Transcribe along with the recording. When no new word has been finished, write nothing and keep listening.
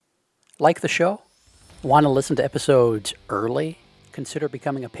Like the show? Want to listen to episodes early? Consider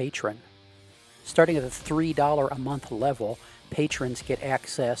becoming a patron. Starting at the $3 a month level, patrons get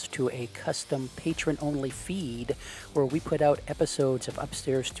access to a custom patron-only feed where we put out episodes of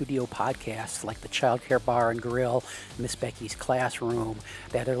Upstairs Studio podcasts like the Childcare Bar and Grill, Miss Becky's Classroom,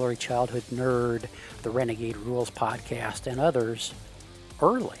 That Early Childhood Nerd, the Renegade Rules podcast, and others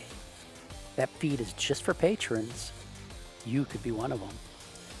early. That feed is just for patrons. You could be one of them.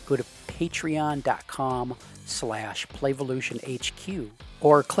 Go to patreon.com/PlayvolutionHQ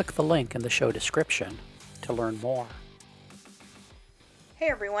or click the link in the show description to learn more. Hey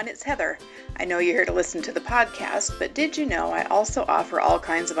everyone, it's Heather. I know you're here to listen to the podcast, but did you know I also offer all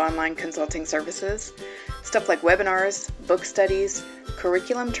kinds of online consulting services? Stuff like webinars, book studies,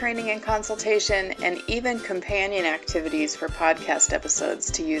 curriculum training and consultation, and even companion activities for podcast episodes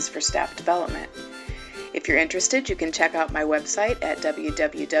to use for staff development. If you're interested, you can check out my website at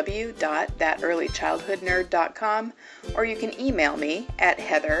www.thatearlychildhoodnerd.com, or you can email me at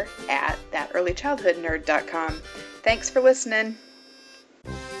heather@thatearlychildhoodnerd.com. Thanks for listening.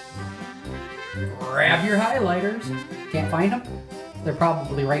 Grab your highlighters. Can't find them? They're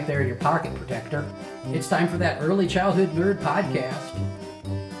probably right there in your pocket protector. It's time for That Early Childhood Nerd podcast.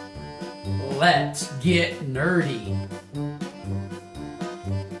 Let's get nerdy.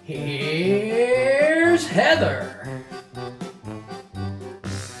 Here's Heather.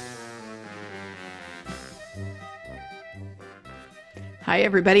 Hi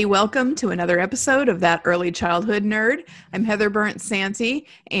everybody, welcome to another episode of That Early Childhood Nerd. I'm Heather Burnt-Santy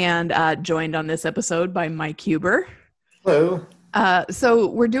and joined on this episode by Mike Huber. Hello. So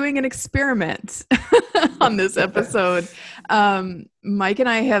we're doing an experiment on this episode. Mike and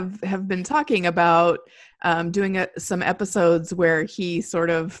I have been talking about doing some episodes where he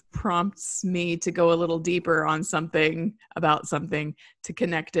sort of prompts me to go a little deeper on something about something to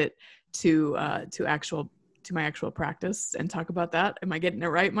connect it to my actual practice and talk about that. Am I getting it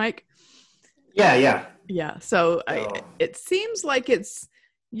right, Mike? Yeah. So it seems like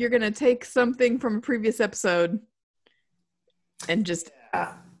you're going to take something from a previous episode and just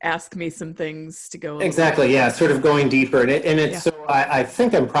ask me some things to go. Exactly. Yeah. Sort of going deeper. So I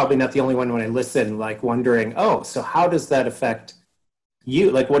think I'm probably not the only one when I listen, like wondering, so how does that affect you?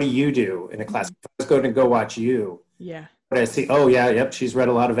 Like, what do you do in a class? If I was going to go watch you. Yeah. But I see, she's read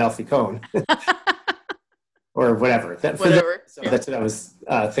a lot of Alfie Kohn. Or whatever. That's what I was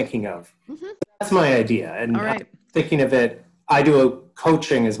thinking of. Mm-hmm. That's my idea. And right. Thinking of it, I do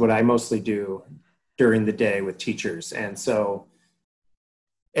coaching is what I mostly do during the day with teachers. And so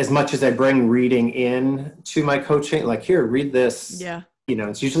as much as I bring reading in to my coaching, like here, read this. Yeah.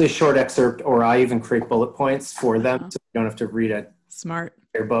 It's usually a short excerpt, or I even create bullet points for them so you don't have to read a smart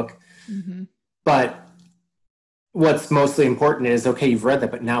book. Mm-hmm. But what's mostly important is, okay, you've read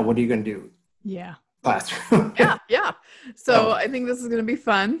that, but now what are you going to do? Yeah. Classroom. Yeah. So I think this is going to be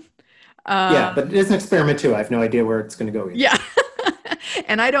fun. But it is an experiment too. I have no idea where it's going to go either. Yeah.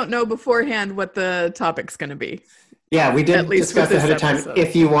 And I don't know beforehand what the topic's going to be. Yeah, we did discuss ahead of time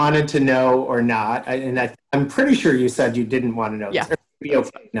if you wanted to know or not. I'm pretty sure you said you didn't want to know. Yeah. It'd be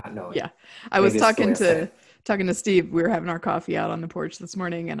okay not knowing. Yeah. I was talking to Steve. We were having our coffee out on the porch this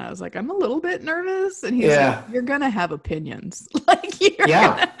morning, and I was like, I'm a little bit nervous. And he's like, you're going to have opinions.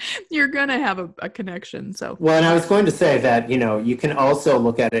 You're going to have a connection. So, well, and I was going to say that, you can also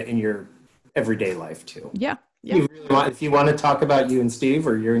look at it in your everyday life too. Yeah. If you want to talk about you and Steve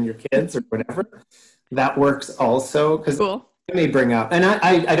or you and your kids or whatever, that works also. Because cool. It may bring up, and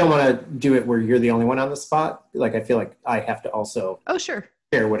I don't want to do it where you're the only one on the spot. Like, I feel like I have to also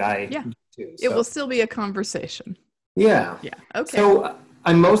share what I do. So. It will still be a conversation. Yeah. Okay. So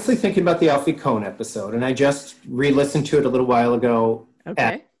I'm mostly thinking about the Alfie Kohn episode, and I just re-listened to it a little while ago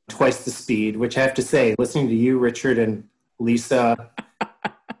at twice the speed, which I have to say, listening to you, Richard, and Lisa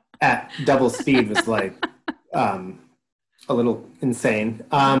at double speed was like a little insane.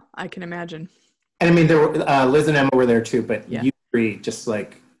 I can imagine. And I mean, there were, Liz and Emma were there too, but you three just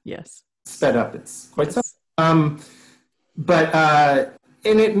sped up. It's quite something.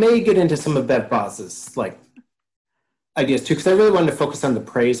 And it may get into some of Bev Boz's ideas too, because I really wanted to focus on the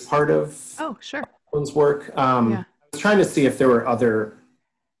praise part of Kohn's work. I was trying to see if there were other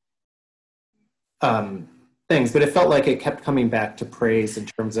things, but it felt like it kept coming back to praise in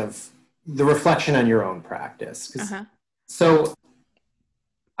terms of the reflection on your own practice. So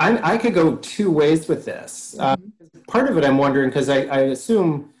I could go two ways with this. Part of it I'm wondering, because I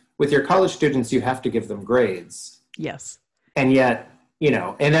assume with your college students, you have to give them grades. Yes. And yet,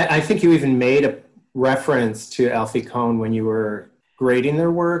 and I think you even made a reference to Alfie Kohn when you were grading their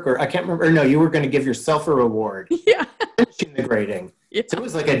work, or I can't remember, or no, you were going to give yourself a reward. Yeah. Finishing the grading. Yeah. So it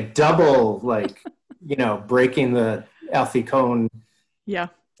was like a double, like, breaking the Alfie Kohn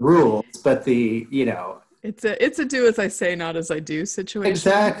rules, but it's a do as I say, not as I do situation.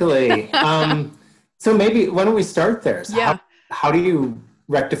 Exactly. So maybe why don't we start there? So how do you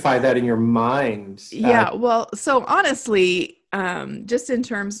rectify that in your mind? Yeah. Well, so honestly, just in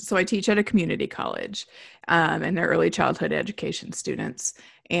terms, so I teach at a community college, and they're early childhood education students,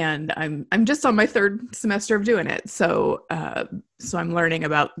 and I'm just on my third semester of doing it. So I'm learning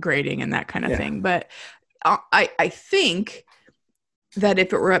about grading and that kind of thing. But I think that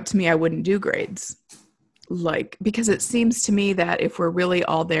if it were up to me, I wouldn't do grades, because it seems to me that if we're really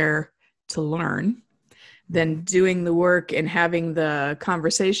all there to learn, then doing the work and having the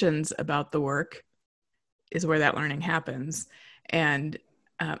conversations about the work is where that learning happens. And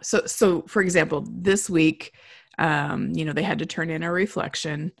so for example, this week, they had to turn in a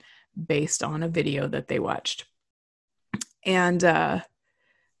reflection based on a video that they watched. And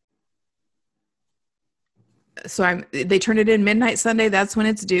so they turned it in midnight Sunday. That's when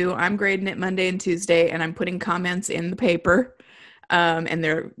it's due. I'm grading it Monday and Tuesday, and I'm putting comments in the paper. And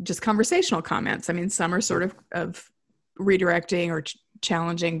they're just conversational comments. I mean, some are sort of redirecting or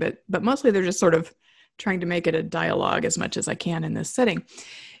challenging, but mostly they're just sort of trying to make it a dialogue as much as I can in this setting.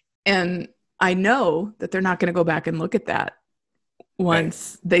 And I know that they're not going to go back and look at that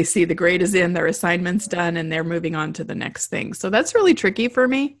once they see the grade is in, their assignment's done, and they're moving on to the next thing. So that's really tricky for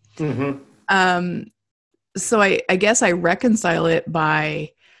me. Mm-hmm. So I guess I reconcile it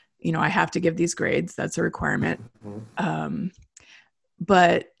by, I have to give these grades. That's a requirement. Mm-hmm.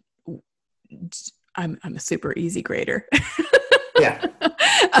 But I'm a super easy grader. Yeah.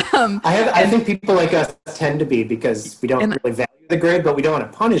 I think people like us tend to be, because we don't really value the grade, but we don't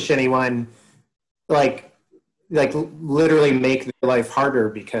want to punish anyone, like literally make their life harder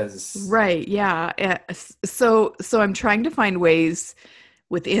because. Right. Yeah. So I'm trying to find ways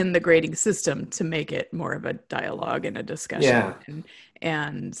within the grading system to make it more of a dialogue and a discussion. Yeah.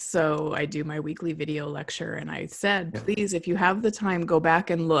 And so I do my weekly video lecture, and I said, please, if you have the time, go back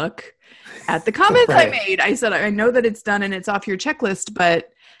and look at the comments I made. I said, I know that it's done and it's off your checklist,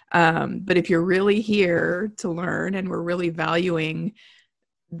 but if you're really here to learn and we're really valuing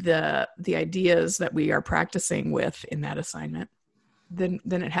the ideas that we are practicing with in that assignment, then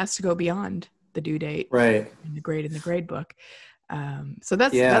it has to go beyond the due date, right? And the grade in the grade book. So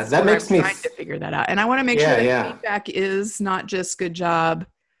that's that makes me trying to figure that out. And I want to make sure that feedback is not just good job,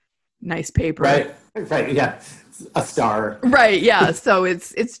 nice paper. Right. Yeah. A star. Right. Yeah. So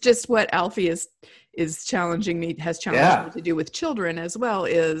it's just what Alfie has challenged me to do with children as well,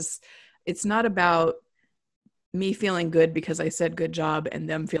 is it's not about me feeling good because I said good job and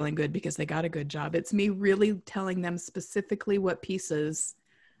them feeling good because they got a good job. It's me really telling them specifically what pieces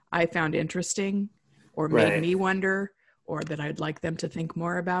I found interesting or made me wonder, or that I'd like them to think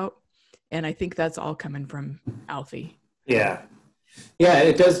more about. And I think that's all coming from Alfie. Yeah. Yeah,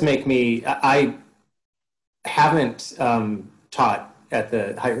 it does make me, I haven't taught at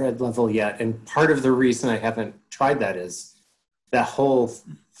the higher ed level yet. And part of the reason I haven't tried that is that whole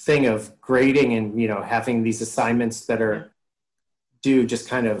thing of grading and, having these assignments that are due, just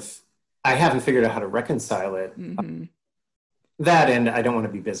kind of, I haven't figured out how to reconcile it. Mm-hmm. That, and I don't want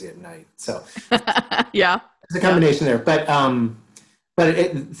to be busy at night. So yeah. There's a combination there, but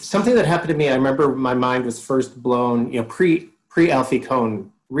something that happened to me, I remember my mind was first blown, pre Alfie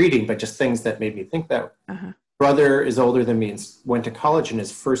Kohn reading, but just things that made me think that. Uh-huh. Brother is older than me and went to college. In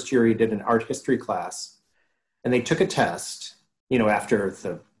his first year, he did an art history class, and they took a test, after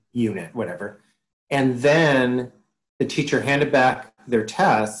the unit, whatever, and then the teacher handed back their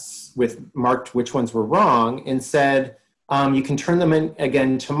tests with marked which ones were wrong and said, you can turn them in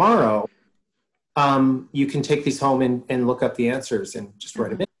again tomorrow. You can take these home and look up the answers and just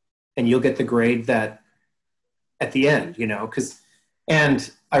write them in, and you'll get the grade that at the end,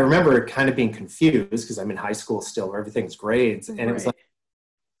 and I remember kind of being confused because I'm in high school still where everything's grades. And it was like,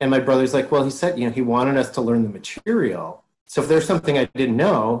 and my brother's like, well, he said, he wanted us to learn the material. So if there's something I didn't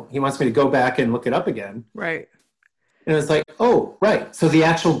know, he wants me to go back and look it up again. Right. And it's like, oh, right. So the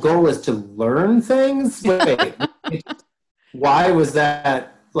actual goal is to learn things? Wait, why was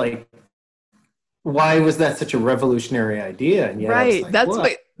that such a revolutionary idea? And right.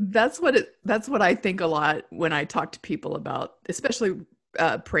 That's what I think a lot when I talk to people about, especially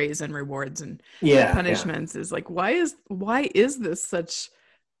praise and rewards and punishments, is like, why is this such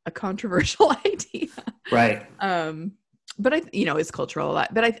a controversial idea? Right. But it's cultural a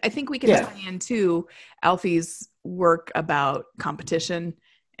lot. But I think we can tie into Alfie's work about competition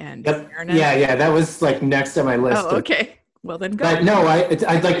and fairness. Yeah. That was like next on my list. Oh, okay. Well, then go. No,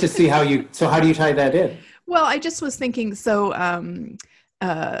 I'd like to see how do you tie that in? Well, I just was thinking, so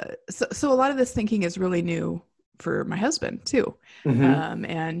so a lot of this thinking is really new for my husband too. Mm-hmm.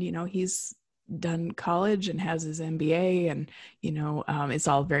 And, he's done college and has his MBA, and, it's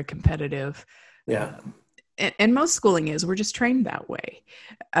all very competitive. Yeah. And most schooling is, we're just trained that way.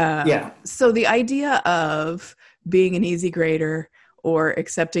 Yeah. So the idea of being an easy grader or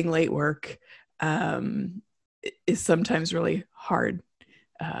accepting late work is sometimes really hard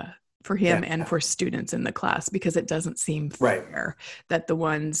for him and for students in the class, because it doesn't seem fair that the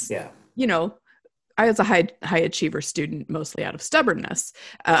ones, I was a high achiever student, mostly out of stubbornness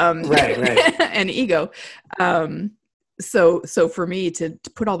and ego. So for me to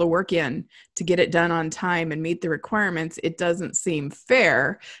put all the work in to get it done on time and meet the requirements, it doesn't seem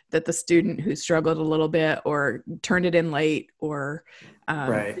fair that the student who struggled a little bit or turned it in late or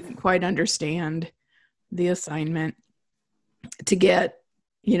didn't quite understand the assignment to get,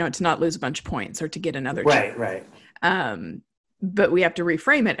 to not lose a bunch of points or to get another check. Right. But we have to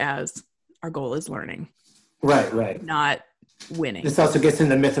reframe it as our goal is learning. Right. Not winning. This also gets in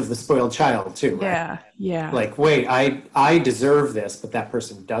the myth of the spoiled child too, right? Yeah. Like, wait, I deserve this, but that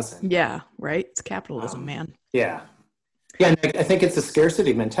person doesn't. Yeah, right? It's capitalism, man. Yeah. And I think it's a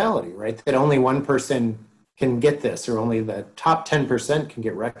scarcity mentality, right? That only one person can get this, or only the top 10% can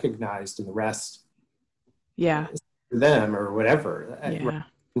get recognized, and the rest for them or whatever.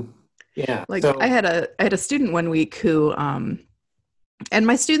 Yeah. Like, so I had a student one week who and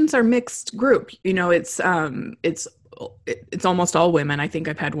my students are mixed group. It's almost all women. I think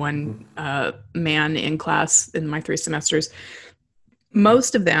I've had one man in class in my 3 semesters.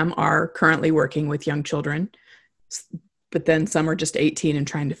 Most of them are currently working with young children, but then some are just 18 and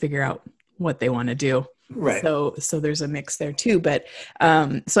trying to figure out what they want to do. Right. So there's a mix there too. But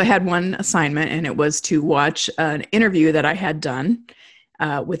so I had one assignment, and it was to watch an interview that I had done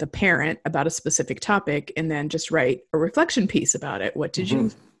with a parent about a specific topic, and then just write a reflection piece about it. What did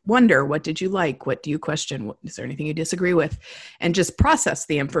you wonder? What did you like? What do you question? Is there anything you disagree with? And just process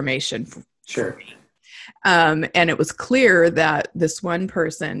the information. Sure. And it was clear that this one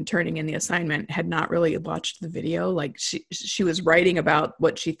person turning in the assignment had not really watched the video. Like, she was writing about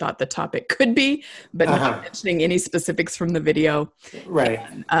what she thought the topic could be, but not mentioning any specifics from the video. Right.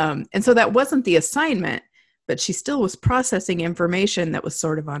 And so that wasn't the assignment, but she still was processing information that was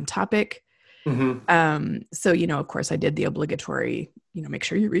sort of on topic. So, of course I did the obligatory, make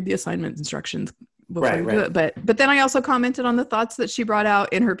sure you read the assignment instructions before you do it. But then I also commented on the thoughts that she brought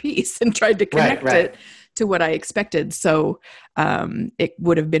out in her piece and tried to connect it to what I expected. So it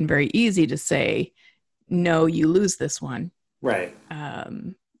would have been very easy to say, no, you lose this one. Right.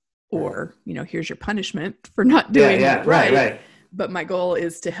 Or, here's your punishment for not doing it right. But my goal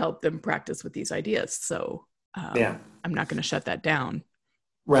is to help them practice with these ideas. So I'm not going to shut that down.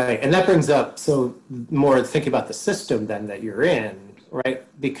 Right. And that brings up, so more thinking about the system then that you're in, right?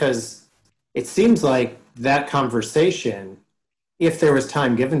 Because it seems like that conversation, if there was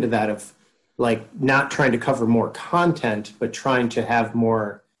time given to that, of like not trying to cover more content, but trying to have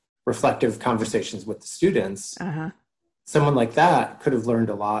more reflective conversations with the students, someone like that could have learned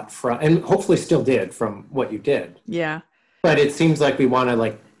a lot from, and hopefully still did, from what you did. Yeah. But it seems like we want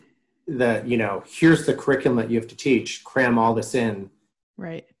to here's the curriculum that you have to teach, cram all this in.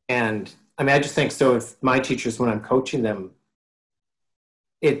 Right. And I mean, I just think so. If my teachers, when I'm coaching them,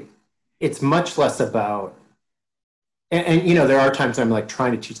 it's much less about, and there are times I'm like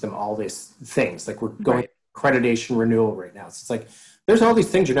trying to teach them all these things. Like, we're going accreditation renewal right now. So it's like, there's all these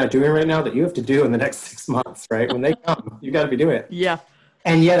things you're not doing right now that you have to do in the next 6 months, right? When they come, you got to be doing it. Yeah.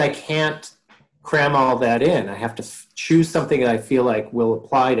 And yet I can't cram all that in. I have to choose something that I feel like will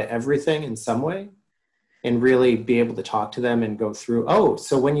apply to everything in some way, and really be able to talk to them and go through,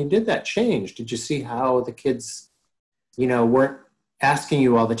 so when you did that change, did you see how the kids, weren't asking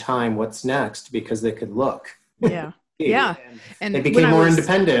you all the time what's next because they could look? Yeah. Yeah. And they became more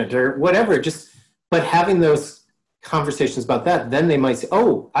independent or whatever. But having those conversations about that, then they might say,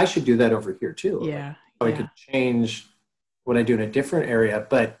 I should do that over here too. Yeah. I could change what I do in a different area.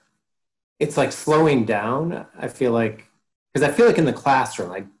 But it's like slowing down, I feel like, because I feel like in the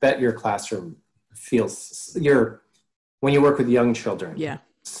classroom, I bet your classroom feels, when you work with young children,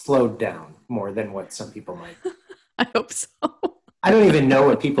 slowed down more than what some people might. I hope so. I don't even know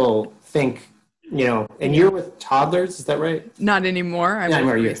what people think, and you're with toddlers, is that right? Not anymore. I'm in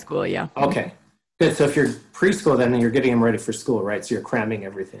preschool, yeah. Okay, good. So if you're preschool, then you're getting them ready for school, right? So you're cramming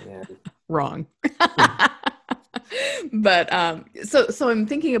everything in. Wrong. But so I'm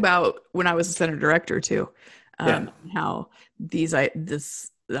thinking about when I was a center director too, how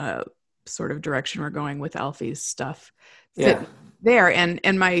this sort of direction we're going with Alfie's stuff there.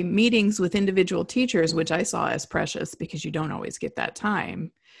 And my meetings with individual teachers, which I saw as precious because you don't always get that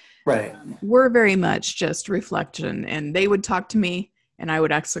time, right, were very much just reflection. And they would talk to me and I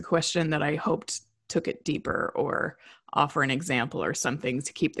would ask a question that I hoped took it deeper or offer an example or something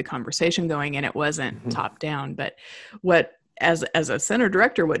to keep the conversation going. And it wasn't top down. But what, as a center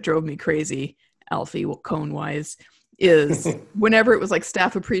director, what drove me crazy, Alfie Cone wise, is whenever it was like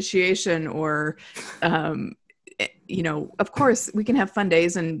staff appreciation or, of course we can have fun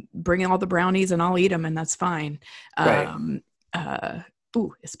days and bring in all the brownies and I'll eat them and that's fine. Right.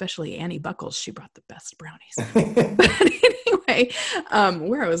 Especially Annie Buckles. She brought the best brownies. But anyway,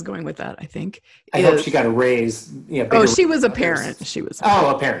 where I was going with that, I think. I hope she got a raise. She was a parent. She was.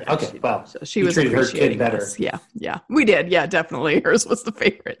 A parent. Okay. She was treated her kid better. Us. Yeah. We did. Yeah, definitely. Hers was the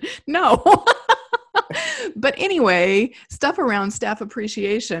favorite. No. But anyway, stuff around staff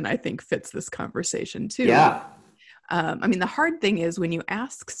appreciation, I think, fits this conversation too. Yeah. The hard thing is when you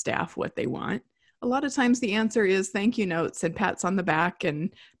ask staff what they want, a lot of times the answer is thank you notes and pats on the back and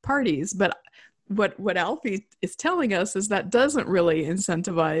parties. But what Alfie is telling us is that doesn't really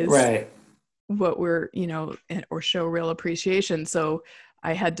incentivize what we're, or show real appreciation. So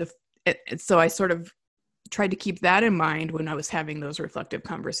I sort of tried to keep that in mind when I was having those reflective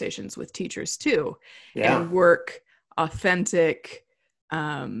conversations with teachers too, and work authentic,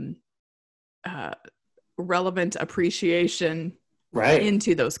 relevant appreciation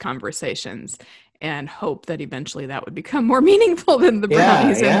into those conversations, and hope that eventually that would become more meaningful than the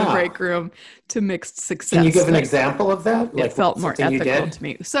brownies in the break room to mixed success. Can you give an example of that? It felt more ethical to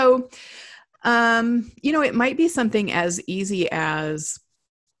me. So, it might be something as easy as,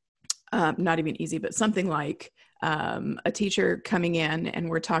 not even easy, but something like a teacher coming in and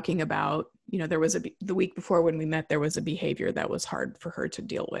we're talking about, there was the week before when we met, there was a behavior that was hard for her to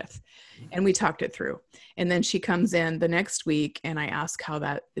deal with. And we talked it through. And then she comes in the next week and I ask how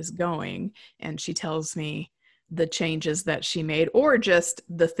that is going. And she tells me the changes that she made or just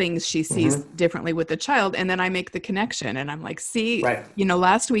the things she sees differently with the child. And then I make the connection and I'm like, see,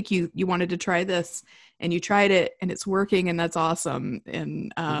 last week you wanted to try this and you tried it and it's working and that's awesome.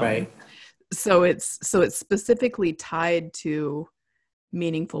 And so it's specifically tied to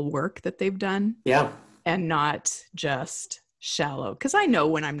meaningful work that they've done. Yeah. And not just shallow. Because I know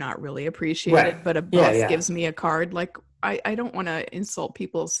when I'm not really appreciated, but a boss gives me a card. Like I don't want to insult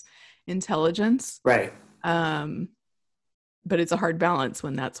people's intelligence. Right. But it's a hard balance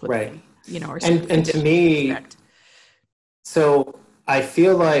when that's what they, are and to me, expect. So I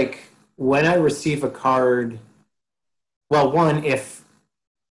feel like when I receive a card, well, one, if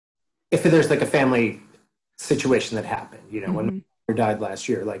there's like a family situation that happened, when my mother died last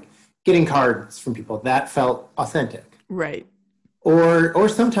year, like getting cards from people, that felt authentic. Right. Or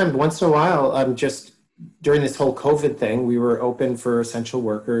sometimes once in a while, just during this whole COVID thing, we were open for essential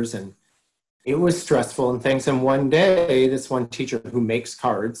workers and it was stressful and things. And one day, this one teacher who makes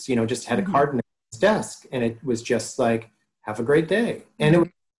cards, just had a card in his desk and it was just like, have a great day. And it was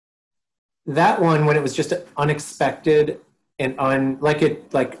that one, when it was just unexpected and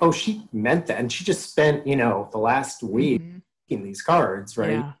oh, she meant that. And she just spent, the last week making these cards,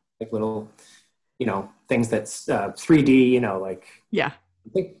 right? Yeah. Like little, things that's 3D, so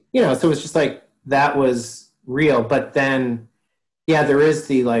it was just like, that was real. But then, there is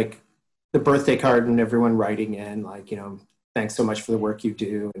the birthday card and everyone writing in thanks so much for the work you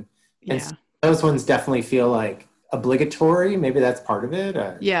do. And so those ones definitely feel like obligatory. Maybe that's part of it.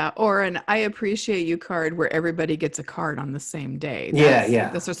 Or an I appreciate you card where everybody gets a card on the same day.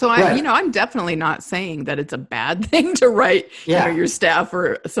 So I'm definitely not saying that it's a bad thing to write your staff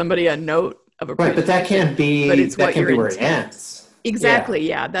or somebody a note of appreciation. Right, but that can't be. But it's what your intent ends. Exactly.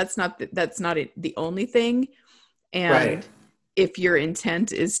 Yeah, that's not the only thing. And if your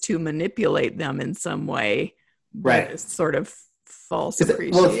intent is to manipulate them in some way, it's sort of false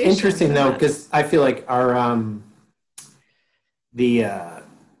appreciation. Well, it's interesting though, because I feel like our the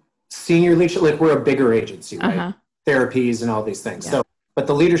senior leadership, we're a bigger agency, right? Therapies and all these things. So, but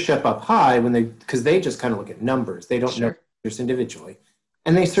the leadership up high, because they just kind of look at numbers, they don't know teachers individually,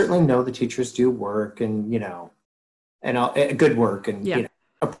 and they certainly know the teachers do work and and good work and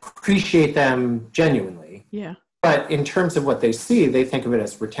appreciate them genuinely. Yeah. But in terms of what they see, they think of it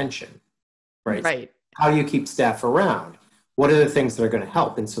as retention, right? Right. How do you keep staff around? What are the things that are going to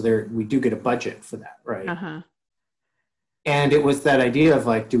help? And so we do get a budget for that, right? And it was that idea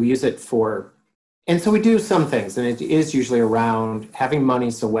of do we use it for, and so we do some things, and it is usually around having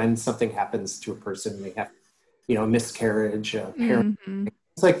money. So when something happens to a person, they have, a miscarriage, a parent, things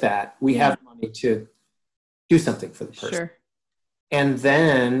like that, we have money to do something for the person. Sure. And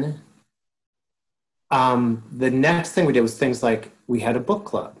then the next thing we did was things like we had a book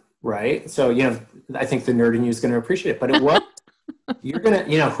club, right? So, I think the nerd in you is going to appreciate it, but it was, you're going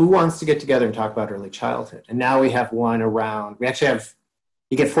to, who wants to get together and talk about early childhood? And now we have one around,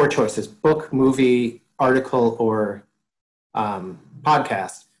 you get 4 choices: book, movie, article, or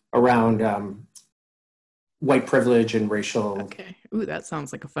podcast around white privilege and racial. Okay. Ooh, that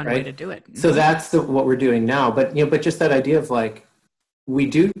sounds like a fun way to do it. So that's what we're doing now. But, but just that idea of like, we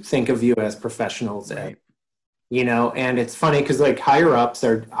do think of you as professionals, right. And it's funny because like higher ups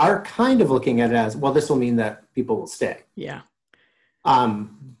are kind of looking at it as, well, this will mean that people will stay. Yeah.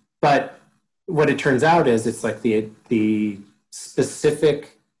 But what it turns out is it's like the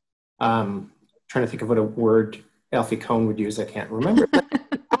specific, trying to think of what a word Alfie Kohn would use. I can't remember.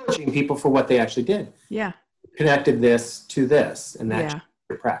 Acknowledging people for what they actually did. Yeah. Connected this to this, and that's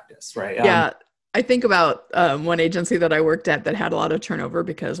your practice, right? Yeah. I think about one agency that I worked at that had a lot of turnover,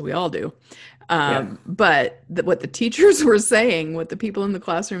 because we all do. But what the teachers were saying, what the people in the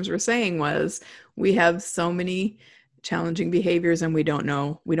classrooms were saying was, we have so many challenging behaviors and we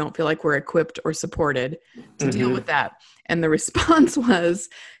don't feel like we're equipped or supported to deal with that. And the response was,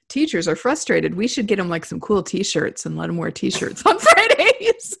 teachers are frustrated. We should get them like some cool t-shirts and let them wear t-shirts on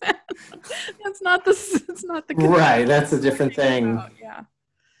Fridays. It's not the right. That's a different thing. About. Yeah.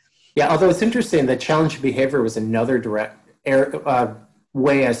 Yeah. Although it's interesting that challenging behavior was another direct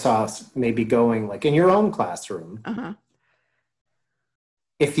way I saw maybe going, like in your own classroom.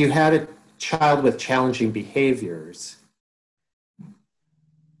 If you had a child with challenging behaviors,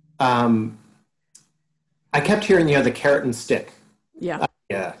 I kept hearing, the carrot and stick. Yeah.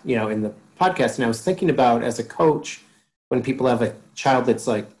 In the podcast. And I was thinking about, as a coach, when people have a child that's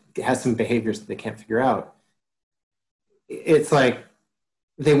like, has some behaviors that they can't figure out, it's like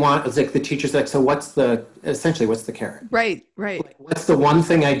it's like the teacher's like, so what's the carrot? Right. Like, what's the one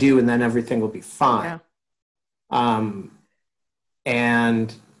thing I do and then everything will be fine? Yeah.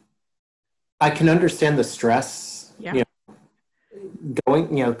 And I can understand the stress,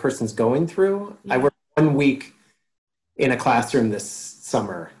 the person's going through. Yeah. I worked 1 week in a classroom this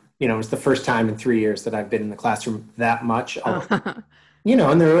summer. It was the first time in 3 years that I've been in the classroom that much. And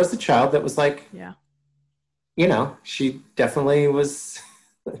there was a child that was like, she definitely was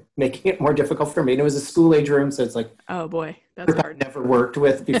making it more difficult for me. And it was a school age room. So it's like, oh boy, that's hard. I've never worked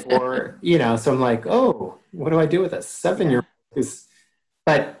with before, so I'm like, oh, what do I do with a 7-year-old?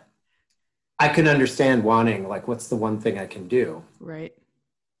 But I can understand wanting, like, what's the one thing I can do? Right.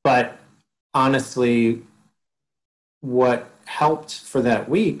 But honestly, what helped for that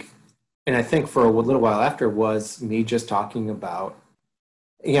week, and I think for a little while after, was me just talking about,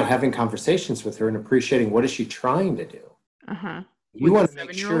 having conversations with her and appreciating, what is she trying to do? You want to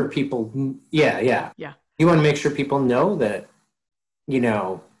make sure people, You want to make sure people know that,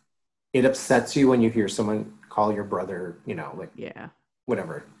 it upsets you when you hear someone call your brother,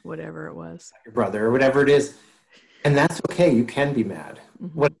 whatever it was, your brother or whatever it is. And that's okay. You can be mad.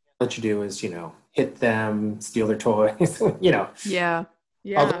 What I'll let you do is, hit them, steal their toys, Yeah.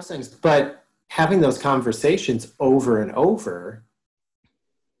 all those things. But having those conversations over and over,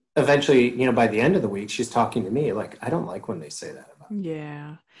 eventually, by the end of the week, she's talking to me like, I don't like when they say that about me.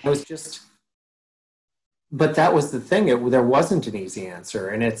 Yeah. But that was the thing. There wasn't an easy answer.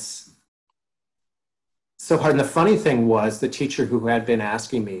 And it's so hard. And the funny thing was, the teacher who had been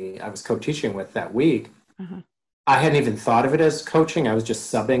asking me, I was co-teaching with that week, I hadn't even thought of it as coaching. I was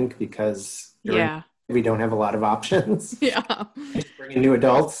just subbing because we don't have a lot of options. Yeah. Just bringing new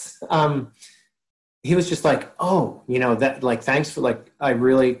adults. He was just like, oh, that, like, thanks for, like, I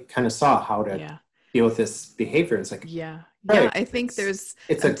really kind of saw how to deal with this behavior. It's like, right. I think there's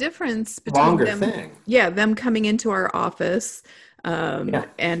a difference between them coming into our office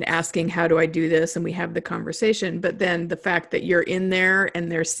and asking, how do I do this? And we have the conversation, but then the fact that you're in there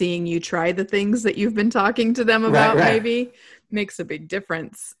and they're seeing you try the things that you've been talking to them about maybe makes a big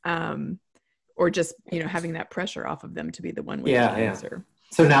difference. Or just, having that pressure off of them to be the one with the answer.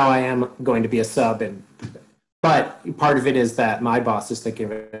 So now I am going to be a sub, but part of it is that my boss is thinking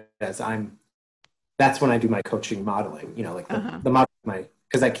of it as that's when I do my coaching modeling, like the model,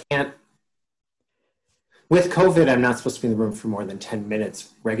 because I can't, with COVID, I'm not supposed to be in the room for more than 10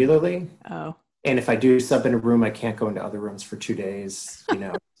 minutes regularly. Oh. And if I do sub in a room, I can't go into other rooms for 2 days,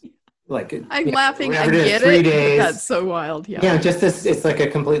 like I'm laughing. I get 3 days. That's so wild. Yeah. Yeah. Just this, it's like a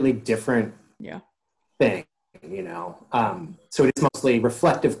completely different thing, so it's mostly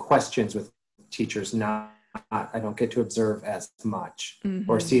reflective questions with teachers. I don't get to observe as much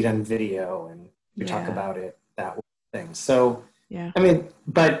or see it on video and you talk about it, that thing. So, I mean,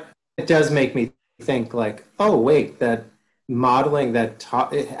 but it does make me think like, oh, wait, that modeling that,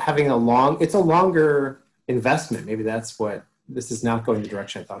 having it's a longer investment. Maybe that's what, this is not going the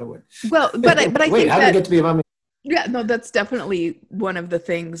direction I thought it would. Well, but I Wait, think how did I get to be a mom? Yeah, no, that's definitely one of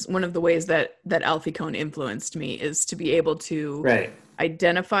the ways that Alfie Kohn influenced me, is to be able to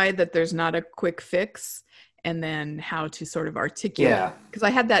identify that there's not a quick fix, and then how to sort of articulate. Because I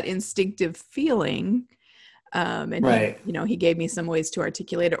had that instinctive feeling, and he gave me some ways to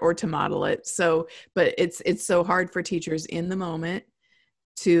articulate it or to model it. So, but it's so hard for teachers in the moment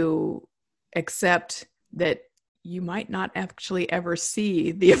to accept that you might not actually ever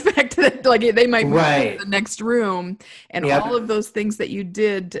see the effect that, like, they might move to the next room, and all of those things that you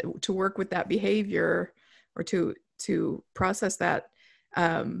did to work with that behavior or to process that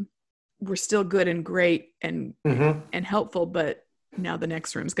were still good and great and helpful, but now the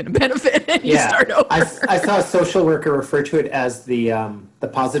next room's going to benefit, and you start over. I saw a social worker refer to it as the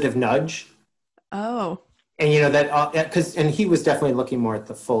positive nudge. Oh. And that, and he was definitely looking more at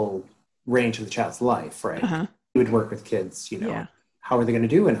the full range of the child's life, right? Uh-huh. He would work with kids, how are they going to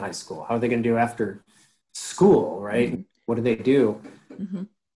do in high school? How are they going to do after school, right? Mm-hmm. What do they do? Mm-hmm.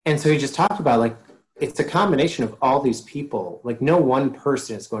 And so he just talked about, like, it's a combination of all these people. Like, no one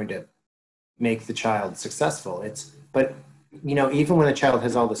person is going to make the child successful. But even when a child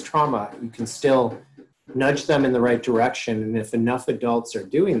has all this trauma, you can still nudge them in the right direction. And if enough adults are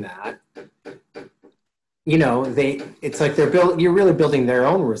doing that, it's like you're really building their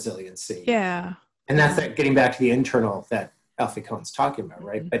own resiliency. Yeah. And that's getting back to the internal that Alfie Kohn's talking about,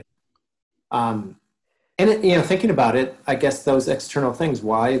 right? But, thinking about it, I guess those external things,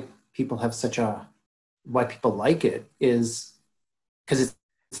 why people like it is because it's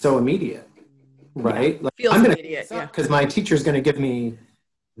so immediate, right? Yeah. Like, feels I'm immediate, because my teacher's going to give me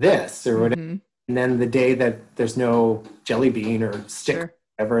this or whatever. Mm-hmm. And then the day that there's no jelly bean or stick, or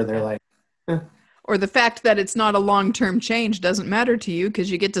whatever, they're like, Or the fact that it's not a long-term change doesn't matter to you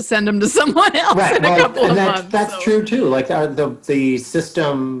because you get to send them to someone else in a couple of months. That's true too. Like the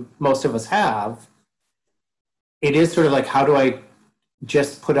system most of us have, it is sort of like, how do I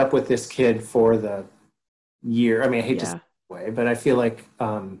just put up with this kid for the year? I mean, I hate to say it that way, but I feel like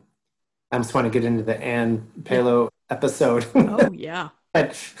I just want to get into the Ann Palo episode. Oh, yeah.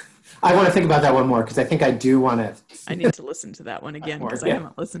 But I want to think about that one more because I think I do want to. I need to listen to that one again because I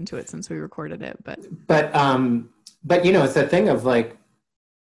haven't listened to it since we recorded it. But it's that thing of, like,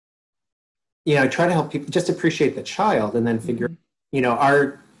 I try to help people just appreciate the child and then figure,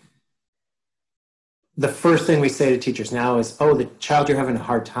 the first thing we say to teachers now is, the child you're having a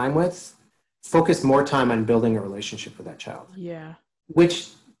hard time with, focus more time on building a relationship with that child. Yeah. Which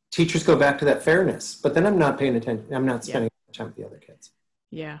teachers go back to that fairness, but then I'm not paying attention. I'm not spending time with the other kids.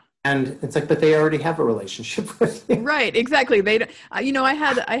 Yeah. And it's like, but they already have a relationship with you. Right, exactly. They, I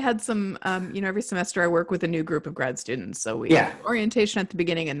had some, every semester I work with a new group of grad students. So we have orientation at the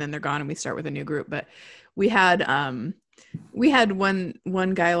beginning, and then they're gone, and we start with a new group. But we had one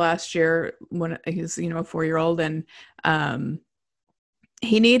guy last year when he's a 4-year-old, and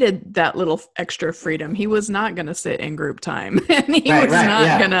he needed that little extra freedom. He was not going to sit in group time, and he was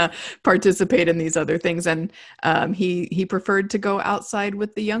not going to participate in these other things. And he preferred to go outside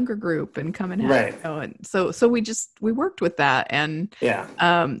with the younger group and come and have and so we worked with that. And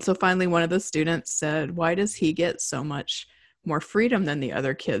so finally one of the students said, "Why does he get so much more freedom than the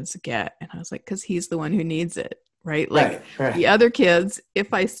other kids get?" And I was like, "Because he's the one who needs it." Right? Like the other kids,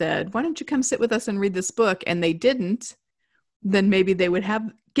 if I said, "Why don't you come sit with us and read this book?" and they didn't, then maybe they would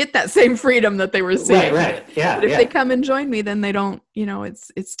get that same freedom that they were seeing. Right. Yeah. But if they come and join me, then they don't,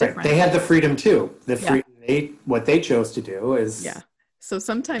 it's different. They had the freedom too. The freedom, what they chose to do is. Yeah. So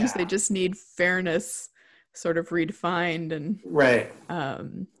sometimes they just need fairness sort of redefined and. Right.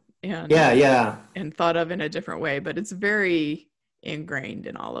 And thought of in a different way, but it's very ingrained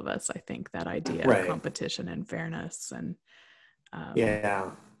in all of us. I think that idea of competition and fairness and.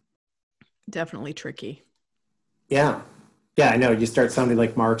 Definitely tricky. Yeah. Yeah, I know. You start sounding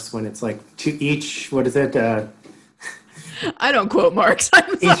like Marx when it's like to each, what is it? I don't quote Marx.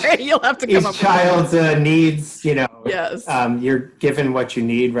 I'm sorry. You'll have to come up with each child's needs, Yes. You're given what you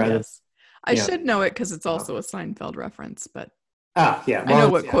need rather than. I should know it because it's also a Seinfeld reference, but. Ah, yeah. Well, I know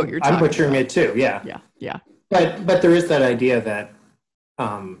what quote you're talking about. I'm butchering it too, yeah. Yeah. But there is that idea that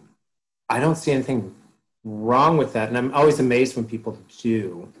I don't see anything wrong with that. And I'm always amazed when people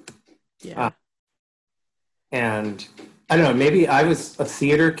do. Yeah. And I don't know, maybe I was a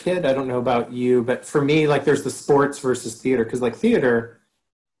theater kid. I don't know about you, but for me, like, there's the sports versus theater. Because, like, theater,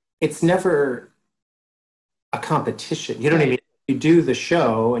 it's never a competition. You know what I mean? You do the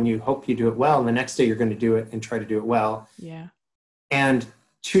show and you hope you do it well. And the next day you're going to do it and try to do it well. Yeah. And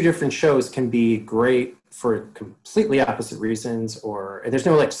two different shows can be great for completely opposite reasons, or there's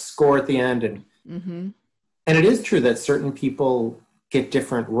no like score at the end. And and it is true that certain people get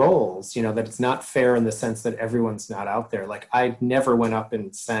different roles, you know, that it's not fair in the sense that everyone's not out there. Like I never went up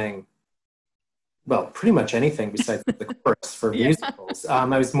and sang, well, pretty much anything besides the chorus for musicals. I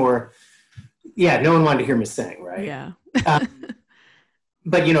was more, no one wanted to hear me sing, right? Yeah.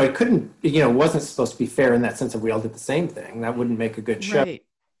 But, you know, it couldn't, you know, it wasn't supposed to be fair in that sense that we all did the same thing. That wouldn't make a good show. Right.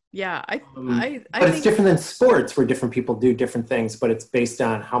 Yeah. But it's different than sports where different people do different things, but it's based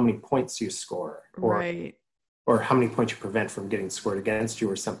on how many points you score or how many points you prevent from getting scored against you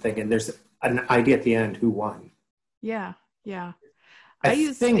or something. And there's an idea at the end who won. Yeah. Yeah. I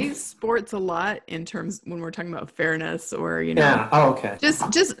use sports a lot in terms when we're talking about fairness or, you know, okay.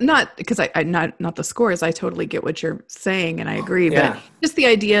 Just not because I not the scores. I totally get what you're saying and I agree, but just the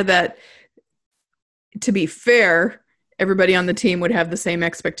idea that to be fair, everybody on the team would have the same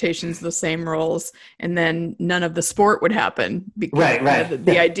expectations, the same roles, and then none of the sport would happen. Because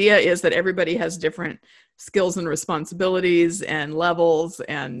the idea is that everybody has different skills and responsibilities and levels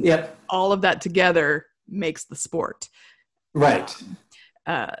and all of that together makes the sport. Right.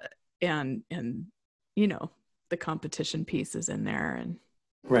 And you know, the competition piece is in there and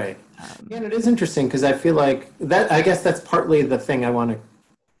and it is interesting because I feel like that, I guess that's partly the thing I want to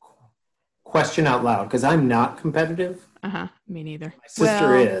question out loud because I'm not competitive. Me neither. My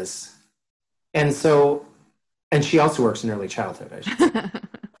sister is. And so, and she also works in early childhood, I should say.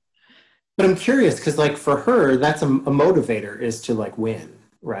 But I'm curious because like for her, that's a motivator is to like win,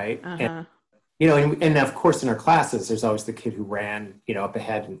 right? And, you know, and of course in our classes, there's always the kid who ran, you know, up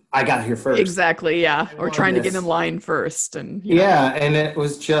ahead and I got here first. Exactly, yeah. Or trying to get in line first. And and it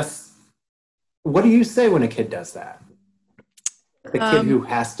was just, what do you say when a kid does that? The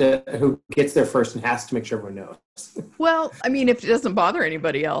kid who gets there first and has to make sure everyone knows. Well, I mean, if it doesn't bother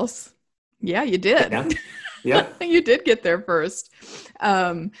anybody else, you did. Yeah. You did get there first.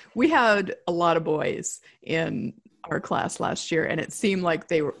 We had a lot of boys in our class last year and it seemed like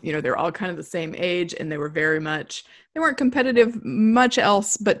they were, you know, they're all kind of the same age and they weren't competitive much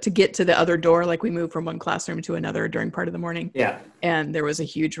else but to get to the other door. Like we moved from one classroom to another during part of the morning. And there was a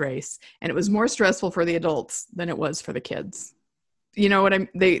huge race and it was more stressful for the adults than it was for the kids. You know what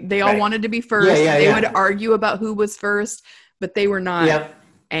they all wanted to be first. They would argue about who was first, but they were not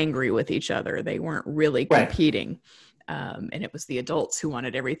angry with each other. They weren't really competing. And it was the adults who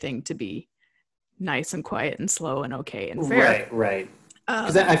wanted everything to be nice and quiet and slow and okay and fair. Right.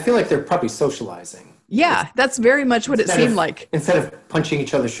 Because I feel like they're probably socializing. Yeah, that's very much what it seemed like. Instead of punching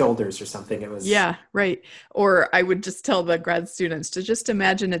each other's shoulders or something, it was... Yeah, right. Or I would just tell the grad students to just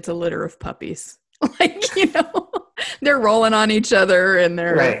imagine it's a litter of puppies. Like, you know, they're rolling on each other and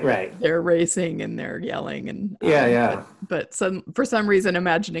they're racing and they're yelling. And But for some reason,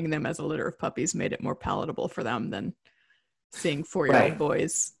 imagining them as a litter of puppies made it more palatable for them than seeing 4-year-old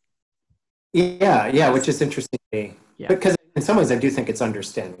boys. Yeah, which is interesting to me. Because in some ways I do think it's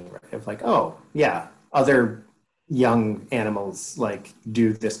understanding, right? Of like, oh, yeah, other young animals like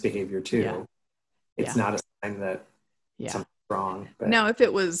do this behavior too. It's not a sign that something's wrong. But. Now, if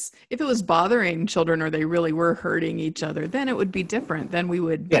it was bothering children or they really were hurting each other, then it would be different. Then we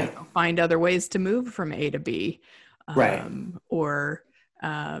would find other ways to move from A to B. Or,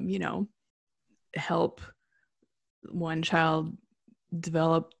 you know, help one child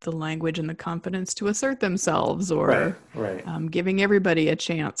develop the language and the confidence to assert themselves or giving everybody a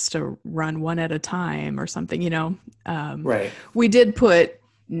chance to run one at a time or something, you know. We did put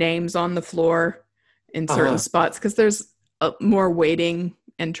names on the floor in certain spots because there's more waiting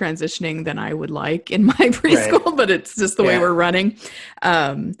and transitioning than I would like in my preschool, but it's just the way we're running.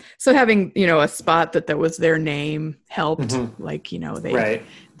 So having, you know, a spot that was their name helped, like, you know,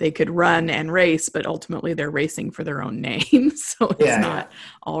 they could run and race, but ultimately they're racing for their own name. So it's not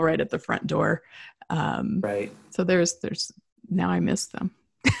all right at the front door. So there's now I miss them.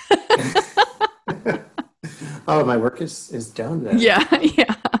 Oh, my work is done then. Yeah.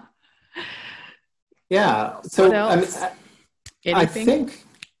 So what else? I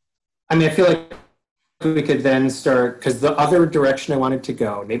feel like we could then start, because the other direction I wanted to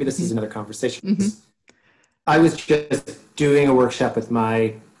go, maybe this is another conversation. I was just doing a workshop with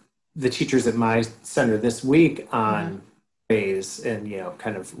the teachers at my center this week on praise and, you know,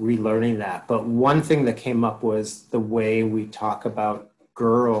 kind of relearning that. But one thing that came up was the way we talk about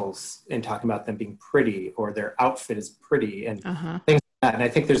girls and talking about them being pretty or their outfit is pretty and things like that. And I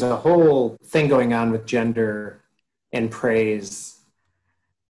think there's a whole thing going on with gender and praise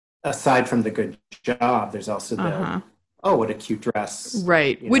aside from the good job. There's also oh, what a cute dress.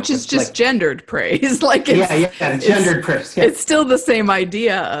 Right. Which is just gendered praise. Like it's, gendered praise. Yeah. It's still the same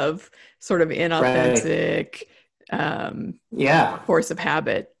idea of sort of inauthentic, force of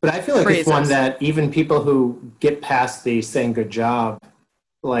habit. But I feel like phrases. It's one that even people who get past the saying good job,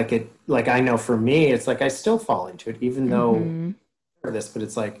 like I know for me, it's like I still fall into it, even though for this, but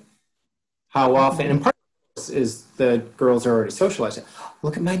it's like how often, and part of this is the girls are already socializing.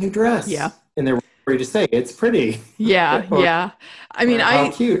 Look at my new dress. Yeah. And they're ready to say it's pretty. Yeah. Yeah. I mean,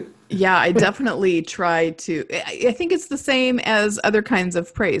 how cute. Yeah, I definitely try to. I think it's the same as other kinds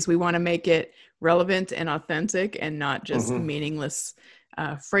of praise. We want to make it relevant and authentic and not just meaningless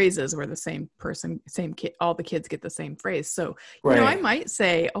phrases where the same kid, all the kids get the same phrase. So, you know, I might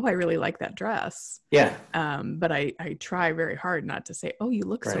say, oh, I really like that dress. Yeah. But I try very hard not to say, oh, you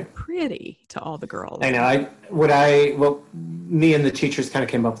look so pretty to all the girls. I know. Me and the teachers kind of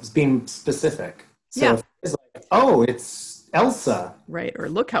came up with being specific. So it's like, oh, it's Elsa. Right. Or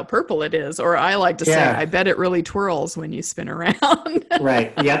look how purple it is. Or I like to say, I bet it really twirls when you spin around.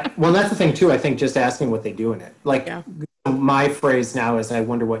 Right. Yeah. Well, that's the thing too. I think just asking what they do in it. Like my phrase now is, I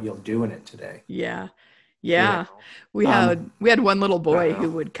wonder what you'll do in it today. Yeah. Yeah. You know? We had one little boy who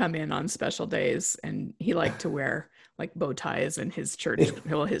would come in on special days, and he liked to wear like bow ties and his church,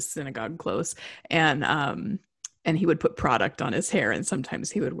 his synagogue clothes. And he would put product on his hair, and sometimes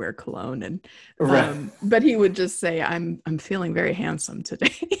he would wear cologne. And but he would just say, "I'm feeling very handsome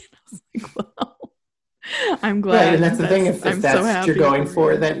today." And I was like, "Well, I'm glad." Right, and that's the thing. If that's so what you're going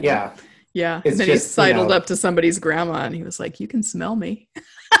for, then yeah. And then he sidled up to somebody's grandma, and he was like, "You can smell me."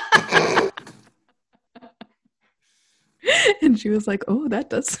 And she was like, "Oh, that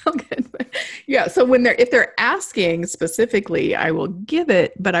does sound good." Yeah. So if they're asking specifically, I will give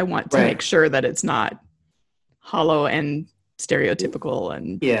it, but I want to make sure that it's not hollow and stereotypical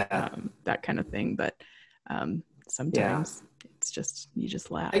and that kind of thing. But sometimes it's just, you just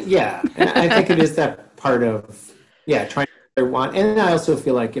laugh. Yeah. And I think it is that part of, trying to want. And I also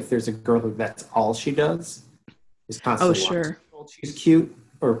feel like if there's a girl who that's all she does is constantly she's cute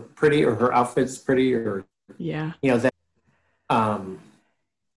or pretty, or her outfit's pretty, or, you know,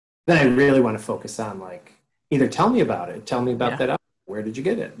 then I really want to focus on, like, either tell me about it. Tell me about that outfit. Where did you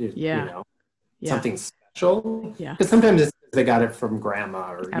get it? You know, something special. Yeah. Because sometimes they got it from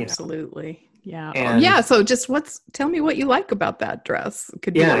grandma, or absolutely. Yeah. So just tell me what you like about that dress.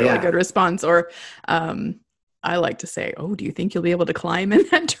 Could be a really good response. Or I like to say, oh, do you think you'll be able to climb in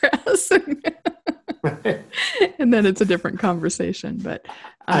that dress? And then it's a different conversation. But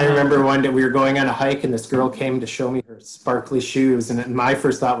I remember one day we were going on a hike, and this girl came to show me her sparkly shoes, and my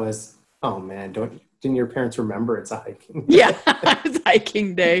first thought was, oh man, didn't your parents remember it's a hiking day? Yeah, it's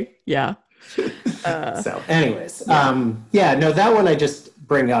hiking day. Yeah. So anyways, that one I just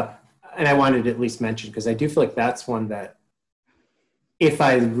bring up, and I wanted to at least mention, because I do feel like that's one that if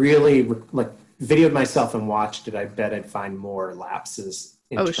I really videoed myself and watched it, I bet I'd find more lapses.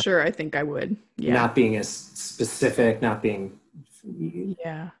 Sure. I think I would. Yeah. Not being as specific, not being, you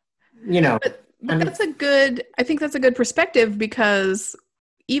know. But I think that's a good perspective, because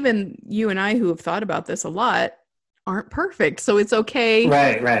even you and I, who have thought about this a lot, aren't perfect. So it's okay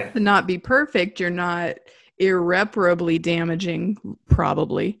to not be perfect. You're not irreparably damaging,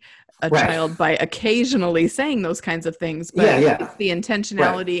 probably, a child by occasionally saying those kinds of things. But it's the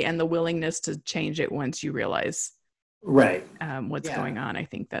intentionality and the willingness to change it once you realize what's going on. I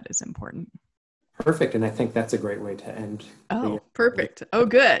think that is important. Perfect. And I think that's a great way to end. Oh, perfect. Oh,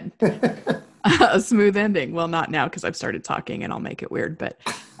 good. A smooth ending. Well, not now, because I've started talking and I'll make it weird, but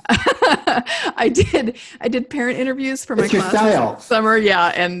I did parent interviews for my class this summer.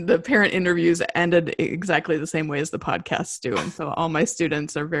 Yeah. And the parent interviews ended exactly the same way as the podcasts do. And so all my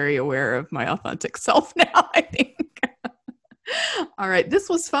students are very aware of my authentic self now, I think. All right. This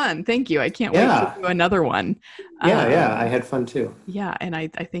was fun. Thank you. I can't wait to do another one. I had fun too. Yeah. And I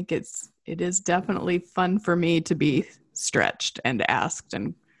think it is definitely fun for me to be stretched and asked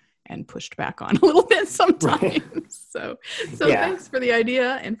and pushed back on a little bit sometimes. Right. So thanks for the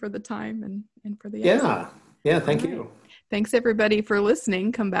idea and for the time and for the episode. Thank you. Thanks everybody for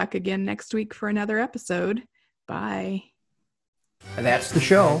listening. Come back again next week for another episode. Bye. That's the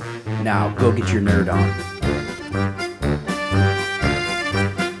show. Now go get your nerd on.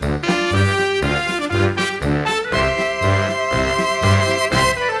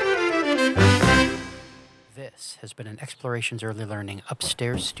 This has been an Explorations Early Learning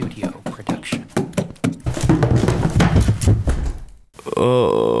Upstairs Studio production.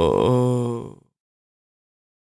 Oh.